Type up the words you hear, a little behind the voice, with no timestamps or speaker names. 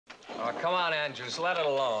Oh, come on, Andrews. Let it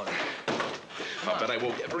alone. I bet I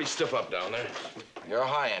won't get very stiff up down there. You're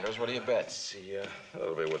high, Andrews. What do you bet? See,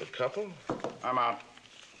 that'll be with a couple. I'm out.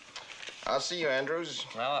 I'll see you, Andrews.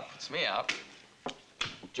 Well, it's me out.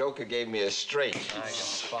 Joker gave me a straight. I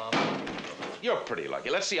got a bum. You're pretty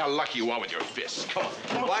lucky. Let's see how lucky you are with your fists. Come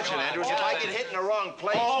on. Watch it, Andrews. If I get hit in the wrong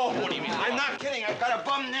place. Oh, what do you mean? I'm not kidding. I've got a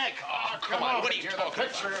bum neck. Oh, come on. What are you talking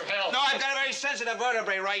about? No, I've got a very sensitive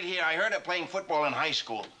vertebrae right here. I heard it playing football in high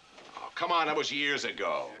school. Oh, come on. That was years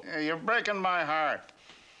ago. Yeah, you're breaking my heart.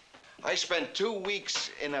 I spent 2 weeks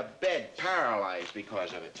in a bed paralyzed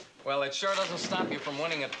because of it. Well, it sure doesn't stop you from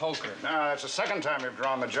winning at poker. No, that's the second time you've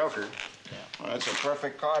drawn the Joker. Well, that's a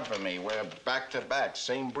perfect card for me. We're back-to-back.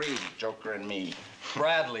 Same breed, Joker and me.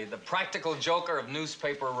 Bradley, the practical joker of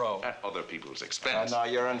Newspaper Row. At other people's expense. No,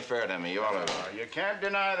 you're unfair to me, all of you. You can't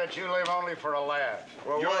deny that you live only for a laugh.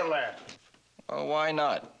 Well, your laugh. Well, why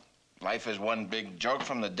not? Life is one big joke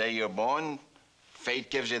from the day you're born.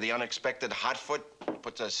 Fate gives you the unexpected hot foot,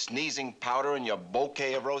 puts a sneezing powder in your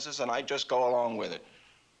bouquet of roses, and I just go along with it.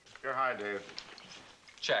 You're high, Dave.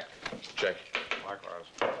 Check. Check. Likewise.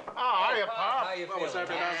 Oh, how you, Pop? How you feeling? What's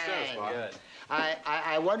happening downstairs, Pop? Good.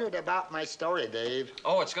 I wondered about my story, Dave.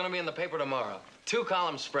 Oh, it's gonna be in the paper tomorrow.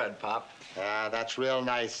 2-column spread, Pop. That's real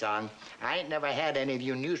nice, son. I ain't never had any of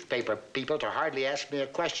you newspaper people to hardly ask me a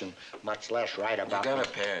question, much less write about You got me.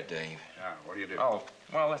 a pair, Dave. Yeah, what do you do? Oh,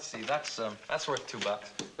 well, let's see. That's worth $2.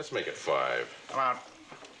 Let's make it 5. Come on.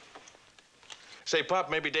 Say,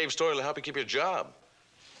 Pop, maybe Dave's story will help you keep your job.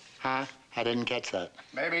 Huh? I didn't catch that.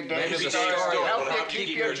 Maybe Maybe Dave's the story story will will help you help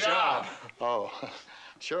keep your job. Oh,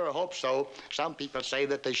 sure hope so. Some people say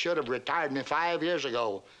that they should have retired me 5 years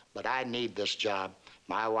ago, but I need this job.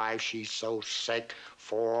 My wife, she's so sick,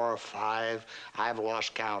 4 or 5. I've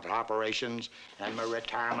lost count of operations, and my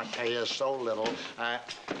retirement pay is so little.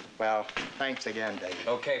 Well, thanks again, Dave.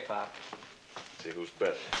 Okay, Pop. See who's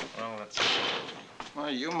bet. Well, let's...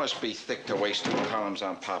 Well, you must be thick to waste 2 columns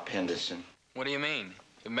on Pop Henderson. What do you mean?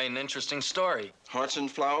 You've made an interesting story. Hearts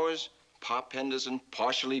and Flowers, Pop Henderson,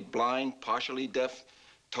 partially blind, partially deaf,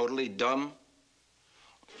 totally dumb.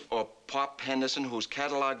 Or Pop Henderson, who's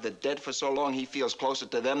cataloged the dead for so long he feels closer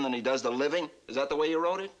to them than he does the living? Is that the way you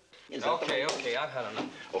wrote it? Okay, I've had enough.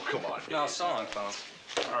 Oh, come on. No, so long, fellas.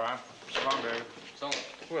 All right. So long, Dave. So long.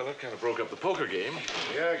 Well, that kind of broke up the poker game.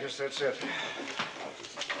 Yeah, I guess that's it.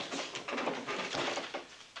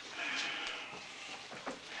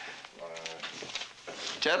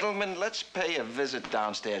 Gentlemen, let's pay a visit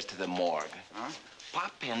downstairs to the morgue. Huh?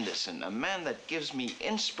 Pop Henderson, a man that gives me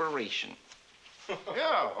inspiration.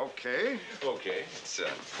 Yeah, okay. Okay. It's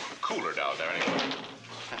cooler down there anyway.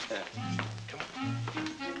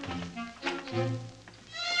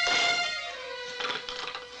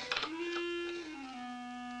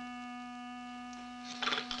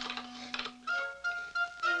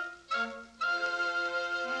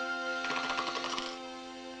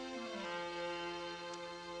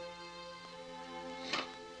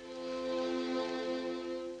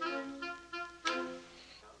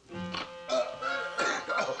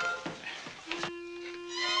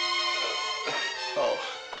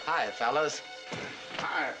 Hi, fellas.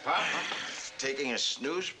 Hi, Pop. Taking a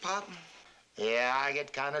snooze, Pop? Yeah, I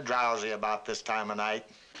get kind of drowsy about this time of night.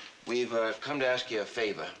 We've come to ask you a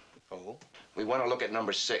favor. Oh? We want to look at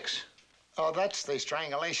number 6. Oh, that's the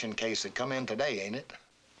strangulation case that come in today, ain't it?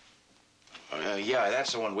 Yeah,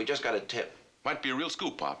 that's the one. We just got a tip. Might be a real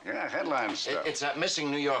scoop, Pop. Yeah, headline stuff. It's that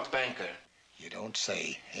missing New York banker. You don't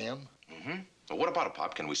say. Him? Mm-hmm. Well, what about it,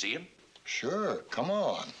 Pop? Can we see him? Sure, come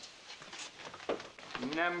on.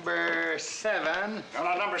 Number 7.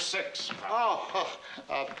 No, number 6. Oh,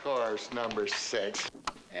 of course, number 6.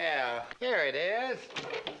 Yeah, here it is.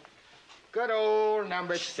 Good old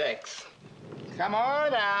number 6. Come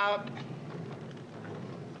on out.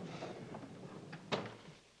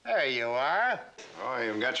 There you are. Oh,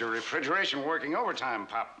 you've got your refrigeration working overtime,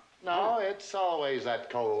 Pop. No, it's always that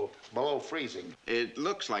cold, below freezing. It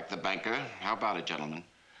looks like the banker. How about it, gentlemen?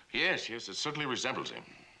 Yes, it certainly resembles him.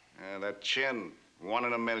 That chin, 1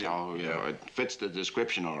 in a million. Oh, yeah, it fits the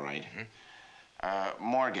description all right.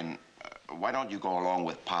 Morgan, why don't you go along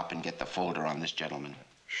with Pop and get the folder on this gentleman?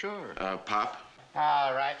 Sure. Pop?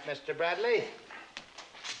 All right, Mr. Bradley.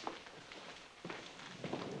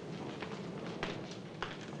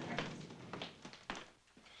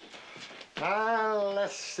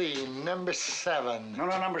 Let's see, number 7. No,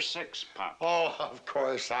 number 6, Pop. Oh, of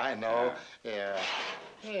course, I know. Yeah.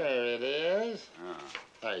 Here it is.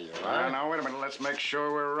 There you are. Now, wait a minute. Let's make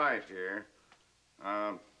sure we're right here.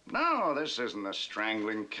 No, this isn't a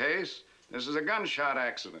strangling case. This is a gunshot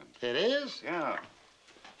accident. It is? Yeah.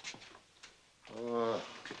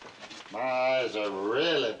 is a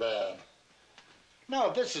really bad.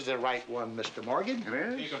 No, this is the right one, Mr. Morgan. It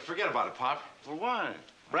is? You can forget about it, Pop. Well, why?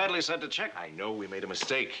 Bradley said to check. I know we made a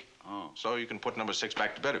mistake. Oh. So you can put number 6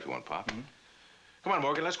 back to bed if you want, Pop. Come on,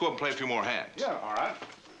 Morgan, let's go up and play a few more hands. Yeah, all right.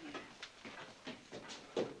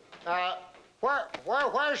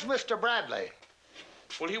 Where's Mr. Bradley?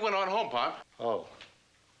 Well, he went on home, Pop. Oh.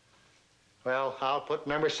 Well, I'll put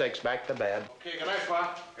number 6 back to bed. Okay, good night,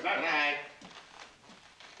 Pop. Good night. Good night.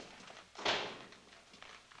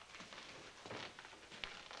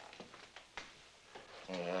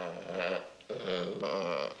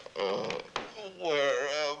 Where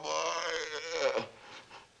am I?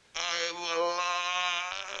 I'm alive.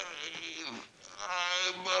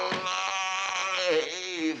 I'm alive.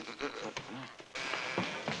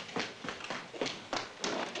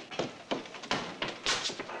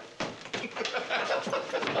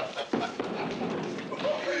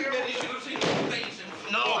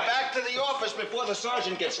 No, back to the office before the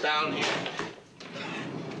sergeant gets down here.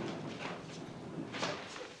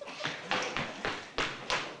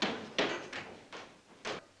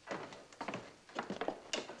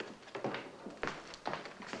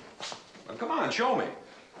 Well, come on, show me.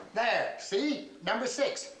 There, see? Number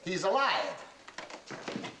 6. He's alive.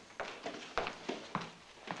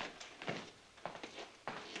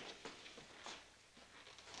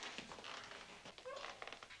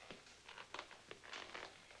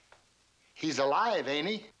 He's alive, ain't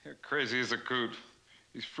he? You're crazy as a coot.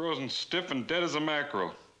 He's frozen stiff and dead as a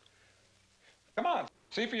mackerel. Come on,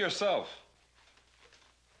 see for yourself.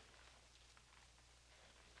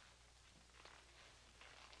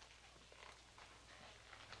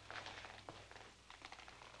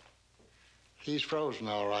 He's frozen,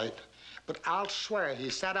 all right. But I'll swear he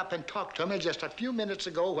sat up and talked to me just a few minutes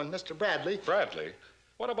ago when Mr. Bradley... Bradley?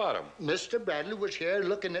 What about him? Mr. Bradley was here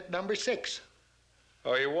looking at number 6.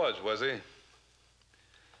 Oh, he was he?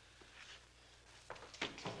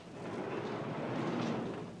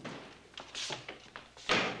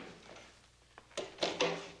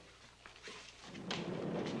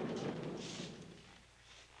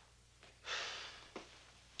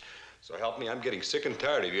 So help me, I'm getting sick and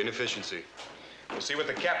tired of your inefficiency. We'll see what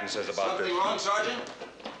the captain says about this. Something wrong, Sergeant?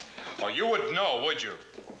 Oh, you wouldn't know, would you?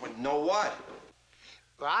 Know what?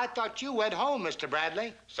 Well, I thought you went home, Mr.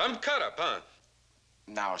 Bradley. Some cut-up, huh?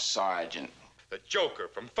 Now, Sergeant. The Joker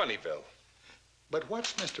from Funnyville. But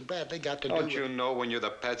what's Mr. Bradley got to do Don't with... you know when you're the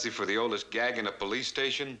patsy for the oldest gag in a police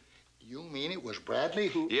station? You mean it was Bradley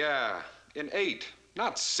who... Yeah, in 8,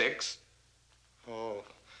 not 6. Oh,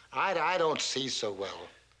 I don't see so well.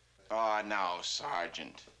 Oh, now,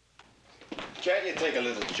 Sergeant. Can't you take a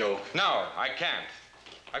little joke? No, I can't.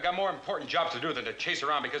 I've got more important jobs to do than to chase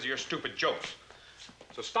around because of your stupid jokes.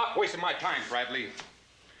 So stop wasting my time, Bradley.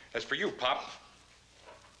 As for you, Pop.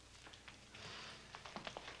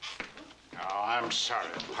 Oh, I'm sorry,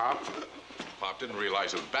 Pop. Pop didn't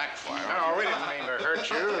realize it would backfire. No, we didn't mean to hurt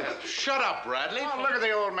you. Shut up, Bradley. Oh, look at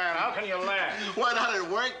the old man. How can you laugh? Why not at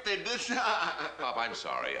work, they did? Pop, I'm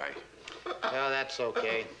sorry. Well, that's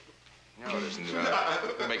okay. No, it isn't.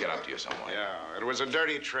 We'll make it up to you some way. Yeah, it was a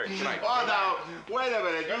dirty trick. Good night. Oh, now, wait a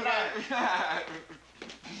minute.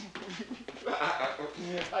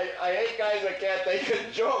 I hate guys that can't take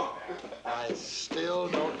a joke. I still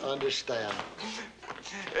don't understand.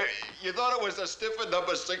 You thought it was the stiff in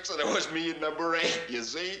number 6 and it was me in number 8, you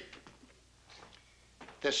see?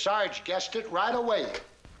 The Sarge guessed it right away.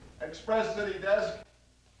 Express City Desk.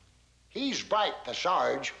 He's bright, the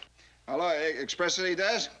Sarge. Hello, Express City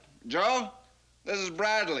Desk? Joe? This is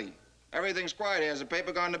Bradley. Everything's quiet. Has the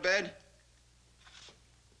paper gone to bed?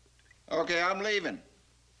 Okay, I'm leaving.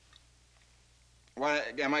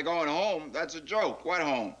 What, am I going home? That's a joke. What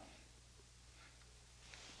home?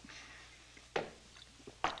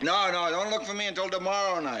 No, don't look for me until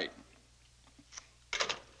tomorrow night.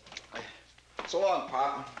 So long,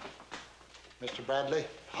 Pop. Mr. Bradley,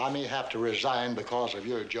 I may have to resign because of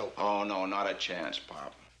your joke. Oh, no, not a chance,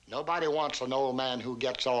 Pop. Nobody wants an old man who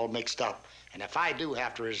gets all mixed up. And if I do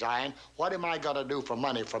have to resign, what am I going to do for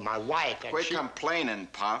money for my wife? And Quit complaining,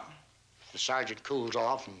 Pop. The sergeant cools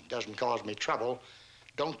off and doesn't cause me trouble.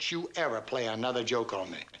 Don't you ever play another joke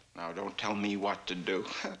on me. Now, don't tell me what to do.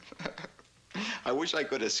 I wish I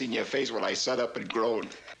could have seen your face when I sat up and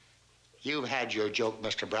groaned. You've had your joke,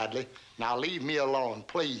 Mr. Bradley. Now leave me alone,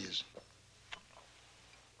 please.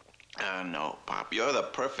 No, Pop. You're the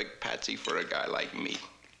perfect patsy for a guy like me.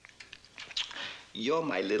 You're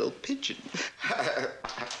my little pigeon.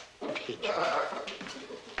 Pigeon.